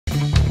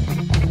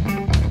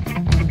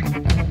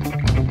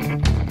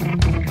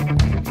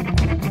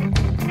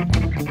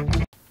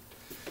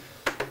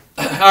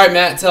right,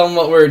 Matt, tell them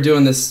what we're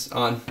doing this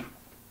on.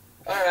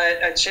 Alright,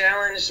 I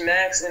challenged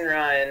Max and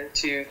Ryan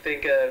to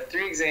think of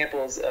 3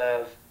 examples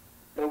of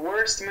the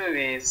worst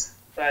movies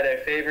by their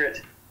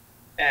favorite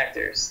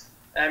actors.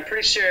 I'm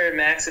pretty sure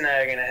Max and I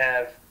are going to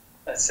have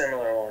a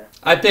similar one.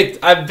 I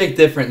picked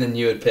different than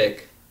you would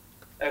pick.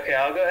 Okay,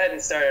 I'll go ahead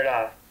and start it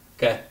off.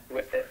 Okay.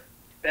 With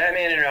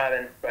Batman and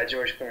Robin by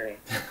George Clooney.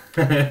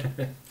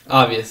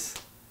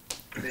 Obvious.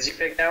 Did you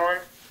pick that one?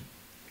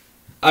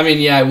 I mean,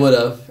 yeah, I would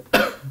have.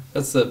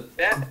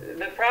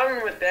 The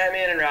problem with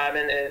Batman and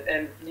Robin,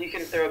 and you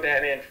can throw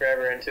Batman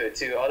Forever into it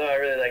too, although I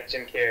really like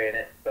Jim Carrey in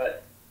it,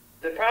 but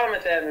the problem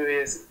with that movie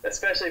is,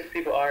 especially for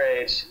people our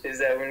age, is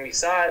that when we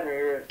saw it when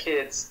we were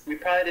kids, we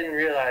probably didn't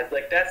realize,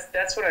 like,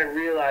 that's when I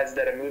realized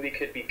that a movie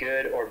could be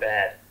good or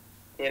bad,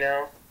 you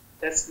know?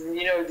 Do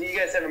you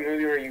guys have a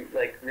movie where you,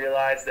 like,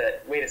 realize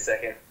that, wait a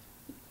second?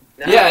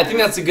 Yeah, I think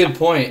that's a good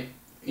point.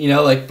 You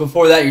know, like,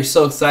 before that, you're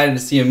so excited to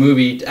see a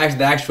movie,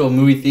 the actual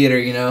movie theater,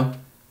 you know?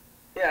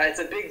 Yeah, it's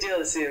a big deal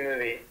to see a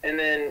movie. And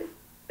then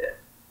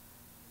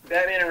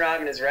Batman and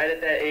Robin is right at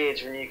that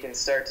age when you can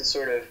start to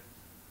sort of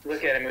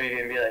look at a movie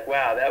and be like,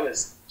 wow, that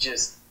was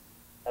just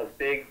a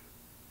big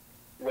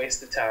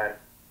waste of time.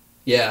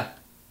 Yeah.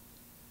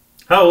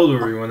 How old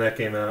were we when that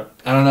came out?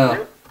 I don't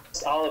know.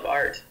 It's all of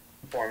art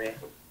for me.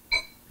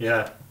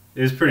 Yeah,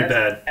 it was pretty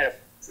bad.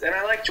 And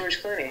I like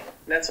George Clooney.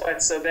 That's why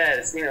it's so bad.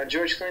 It's,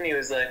 George Clooney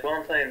was like, well,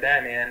 I'm playing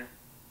Batman.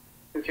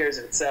 Who cares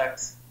if it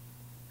sucks?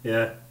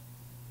 Yeah.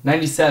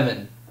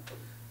 97.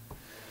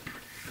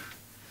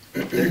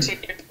 13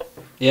 years old.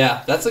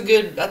 Yeah, that's a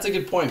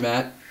good point,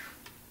 Matt.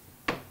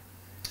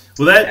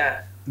 Well,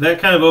 that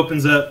kind of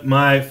opens up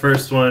my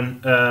first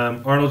one,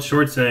 Arnold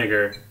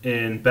Schwarzenegger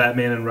in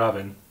Batman and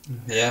Robin.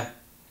 Yeah.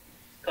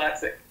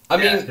 Classic. I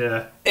mean,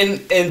 yeah.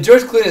 And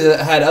George Clooney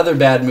had other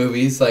bad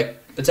movies, like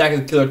Attack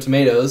of the Killer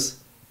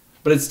Tomatoes,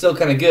 but it's still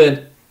kind of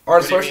good.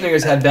 Arnold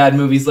Schwarzenegger's had bad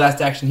movies,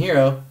 Last Action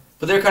Hero,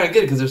 but they're kind of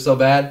good because they're so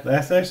bad.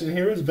 Last Action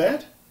Hero is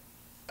bad?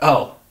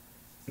 Oh.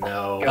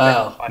 No.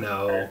 Oh.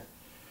 No.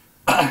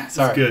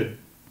 Sorry. It's good.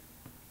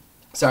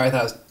 Sorry, I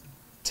thought it was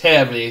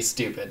terribly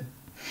stupid.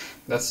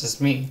 That's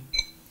just me.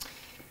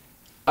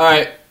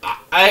 Alright,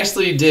 I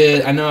actually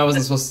did. I know I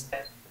wasn't supposed to...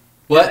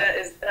 What?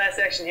 Is that Last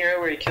Action Hero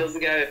where he kills the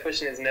guy by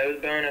pushing his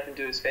nose bone up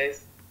into his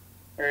face?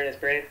 Or in his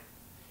brain?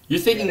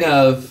 You're thinking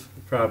of...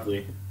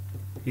 Probably.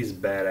 He's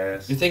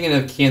badass. You're thinking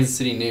of Kansas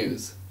City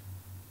News.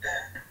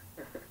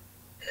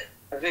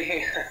 I'm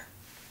thinking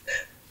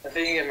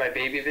of my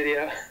baby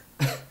video.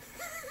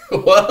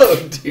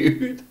 Whoa,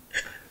 dude.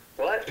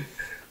 What?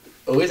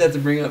 Always have to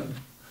bring up...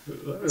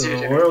 What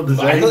in the world does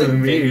that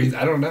even mean?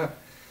 I don't know.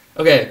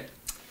 Okay,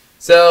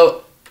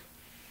 so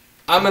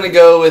I'm going to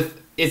go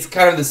with... It's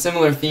kind of the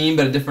similar theme,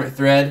 but a different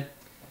thread.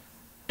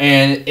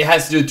 And it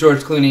has to do with George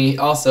Clooney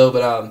also,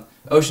 but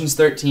Ocean's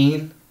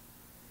 13,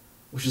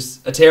 which is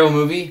a terrible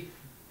movie.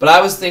 But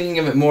I was thinking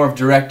of it more of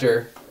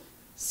director.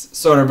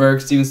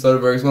 Soderbergh, Steven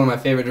Soderbergh is one of my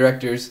favorite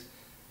directors.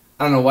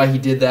 I don't know why he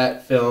did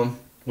that film.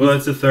 Well,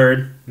 it's a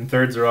third, and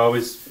thirds are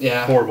always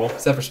horrible.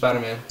 Except for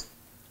Spider-Man.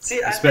 See,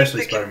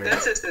 especially I think the Spider-Man.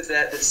 consensus is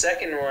that the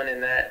second one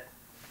in that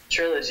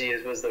trilogy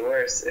was the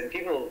worst, and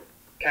people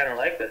kind of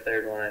like the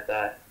third one, I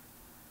thought.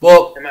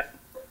 Well,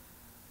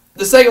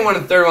 the second one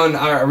and third one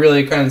are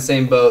really kind of the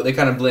same boat. They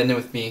kind of blend in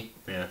with me.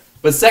 Yeah.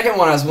 But second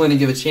one, I was willing to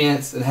give a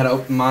chance and had an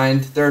open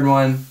mind. Third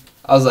one,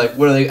 I was like,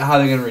 how are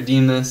they going to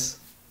redeem this?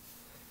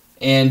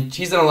 And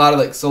she's done a lot of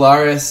like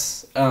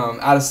Solaris,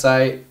 Out of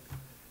Sight.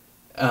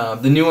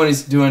 The new one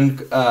he's doing,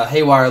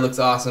 Haywire, looks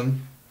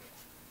awesome.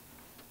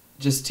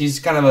 He's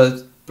kind of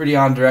a pretty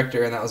on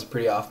director, and that was a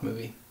pretty off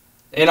movie.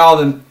 And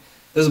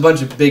there's a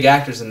bunch of big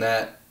actors in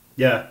that.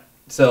 Yeah.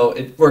 So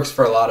it works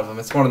for a lot of them.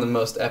 It's one of the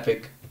most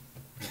epic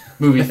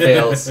movie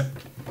fails.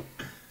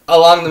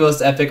 Along the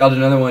most epic, I'll do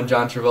another one,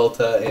 John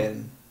Travolta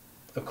in,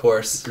 of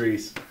course,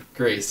 Grease.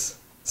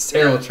 It's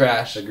terrible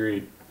trash.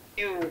 Agreed.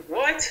 You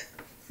what?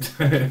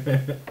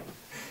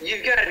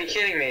 You've got to be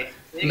kidding me.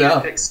 You No.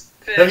 gotta pick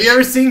fish. Have you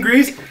ever seen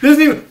Grease?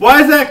 Why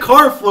does that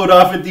car float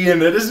off at the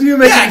end? That doesn't even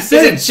make any Is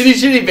it sense. Chitty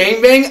Chitty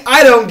Bang Bang?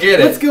 I don't get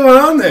it. What's going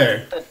on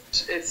there?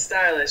 It's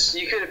stylish.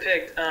 You could have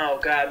picked, oh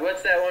god,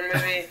 what's that one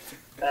movie?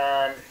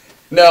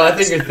 No, I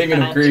think you're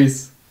thinking of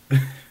Grease.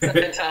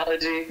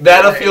 Scientology.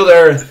 Battlefield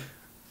Earth.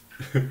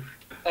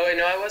 Oh wait,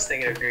 no, I was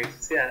thinking of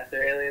Grease. Yeah,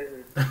 they're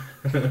aliens.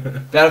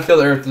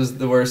 Battlefield Earth was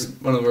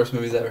one of the worst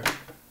movies ever.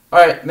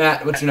 Alright,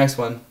 Matt, what's your next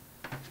one?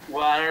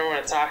 Well, I don't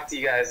want to talk to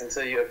you guys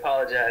until you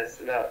apologize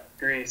about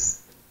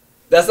Grease.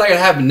 That's not gonna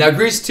happen. Now,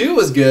 Grease 2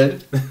 was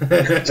good.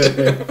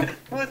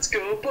 Let's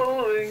go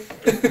bowling.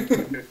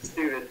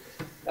 Stupid.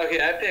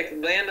 Okay, I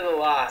picked Land of the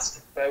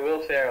Lost by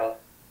Will Ferrell.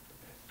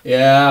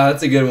 Yeah,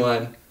 that's a good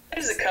one.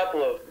 There's a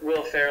couple of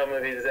Will Ferrell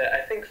movies that I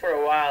think for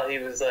a while he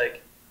was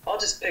like, I'll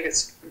just pick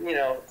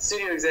studio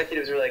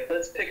executives were like,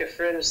 let's pick a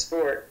fringe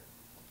sport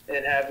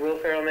and have Will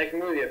Ferrell make a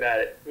movie about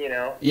it,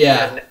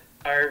 Yeah.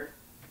 Our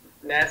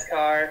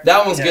NASCAR.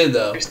 That one's good,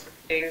 though.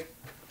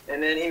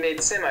 And then he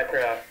made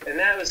Semi-Pro. And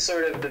that was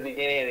sort of the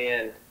beginning of the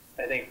end,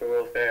 I think, for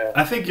Will Ferrell.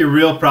 I think your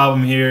real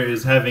problem here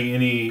is having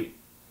any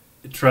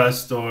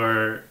trust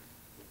or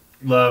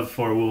love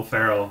for Will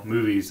Ferrell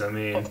movies. I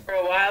mean, For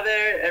a while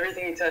there,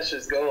 everything he touched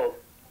was gold.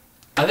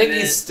 I think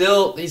he's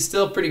still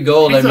pretty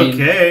gold. he's I mean,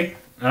 okay.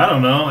 I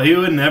don't know. He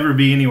would never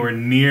be anywhere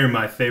near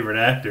my favorite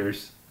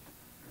actors.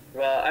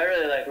 Well, I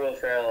really like Will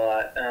Ferrell a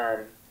lot.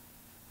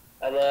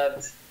 I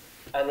loved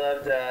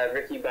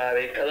Ricky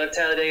Bobby. I loved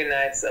Talladega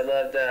Nights. I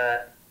loved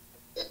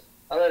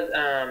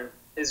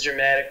his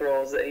dramatic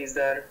roles that he's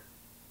done.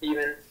 I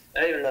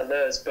even love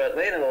those. But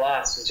Land of the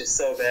Lost was just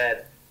so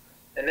bad,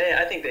 and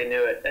I think they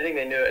knew it. I think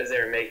they knew it as they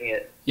were making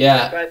it.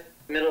 Yeah. By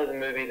the middle of the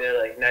movie, they're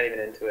like not even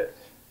into it.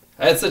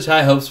 I had such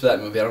high hopes for that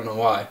movie. I don't know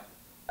why.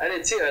 I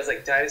did too. I was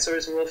like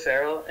dinosaurs and Will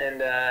Ferrell and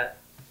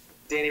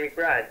Danny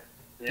McBride.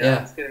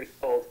 Yeah. It's gonna be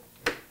cold.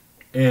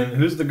 And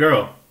who's the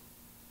girl?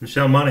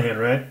 Michelle Monaghan,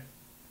 right?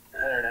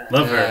 I don't know.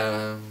 Love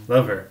her.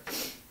 Love her.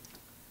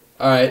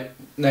 All right,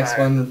 next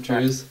All right. one,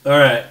 choose. All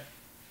right.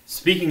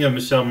 Speaking of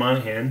Michelle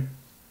Monaghan,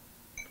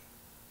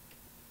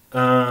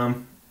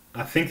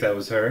 I think that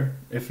was her.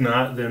 If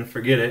not, then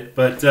forget it.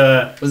 But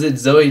Was it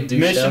Zoe Dushel?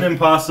 Mission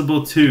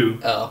Impossible 2,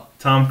 Oh,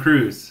 Tom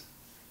Cruise.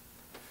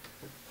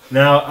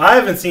 Now, I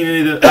hadn't seen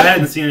any of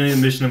the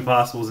Mission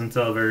Impossibles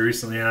until very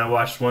recently, and I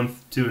watched 1,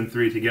 2, and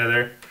 3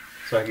 together,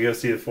 so I could go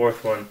see the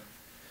fourth one.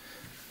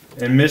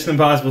 And Mission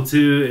Impossible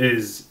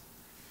 2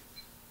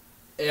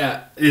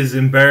 yeah, is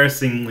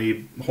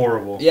embarrassingly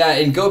horrible. yeah.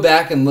 And go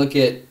back and look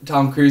at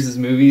Tom Cruise's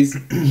movies.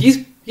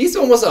 He's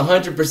almost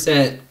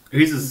 100%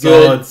 He's a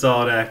Good.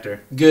 solid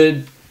actor.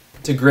 good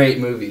to great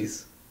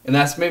movies, and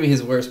that's maybe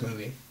his worst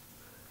movie.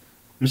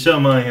 Michelle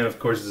Monaghan, of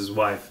course, is his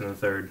wife in the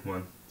third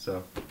one,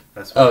 so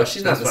that's Oh,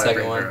 she's not that's the why I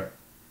second bring her one. up.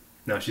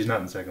 No, she's not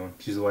in the second one.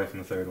 She's the wife in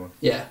the third one.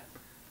 Yeah.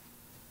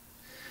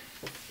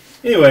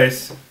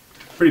 Anyways,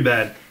 pretty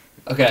bad.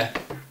 Okay.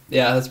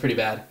 Yeah, that's pretty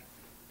bad.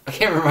 I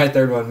can't remember my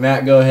third one.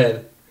 Matt, go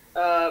ahead.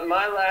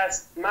 My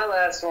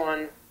last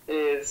one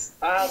is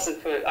I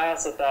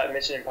also thought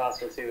Mission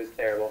Impossible 2 was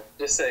terrible.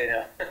 Just so you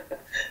know.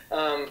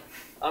 I'm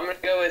gonna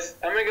go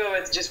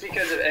with just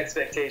because of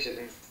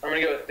expectations. I'm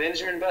gonna go with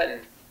Benjamin Button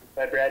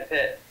by Brad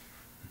Pitt.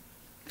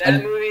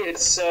 That movie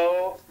is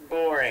so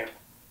boring.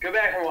 Go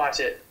back and watch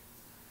it.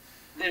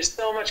 There's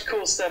so much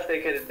cool stuff they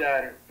could have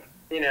done.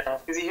 You know,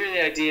 because you hear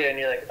the idea and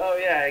you're like, oh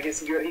yeah, I guess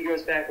he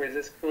goes backwards.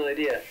 That's a cool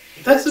idea.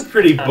 That's a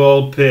pretty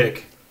bold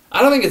pick.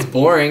 I don't think it's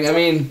boring. I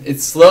mean,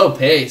 it's slow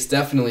paced,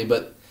 definitely,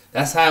 but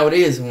that's how it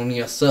is when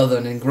you're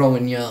southern and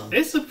growing young.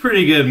 It's a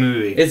pretty good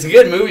movie. It's a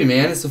good movie,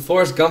 man. It's the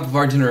Forrest Gump of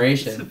our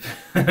generation.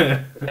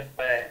 But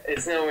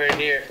it's nowhere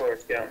near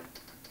Forrest Gump.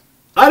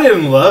 I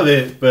didn't love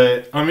it,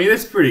 but I mean,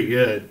 it's pretty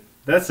good.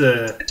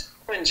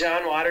 When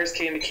John Waters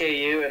came to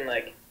KU and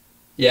like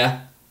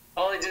Yeah.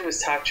 all he did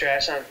was talk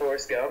trash on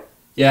Forrest Gump.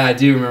 Yeah, I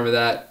do remember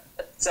that.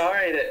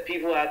 Sorry that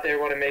people out there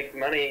want to make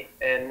money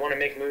and want to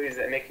make movies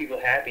that make people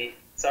happy.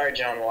 Sorry,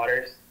 John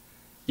Waters.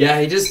 Yeah,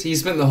 he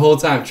spent the whole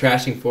time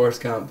trashing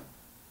Forrest Gump.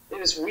 It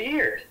was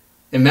weird.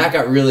 And Matt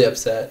got really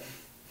upset.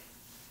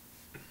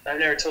 I've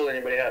never told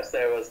anybody how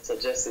upset I was until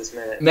just this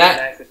minute.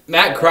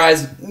 Matt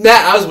cries.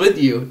 Matt, I was with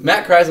you.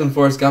 Matt cries when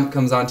Forrest Gump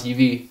comes on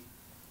TV.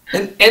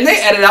 And they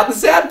edit out the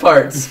sad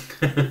parts.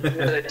 No,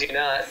 they do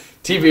not.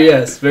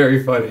 TBS,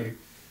 very funny.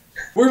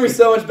 We're going to be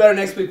so much better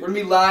next week. We're going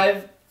to be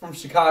live from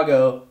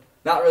Chicago.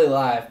 Not really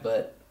live,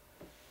 but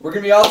we're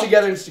going to be all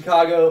together in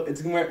Chicago.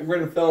 We're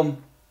going to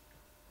film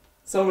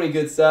so many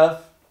good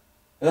stuff.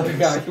 Oh my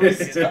God, can we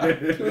stop?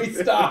 Can we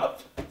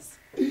stop?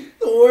 The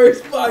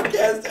worst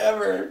podcast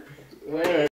ever.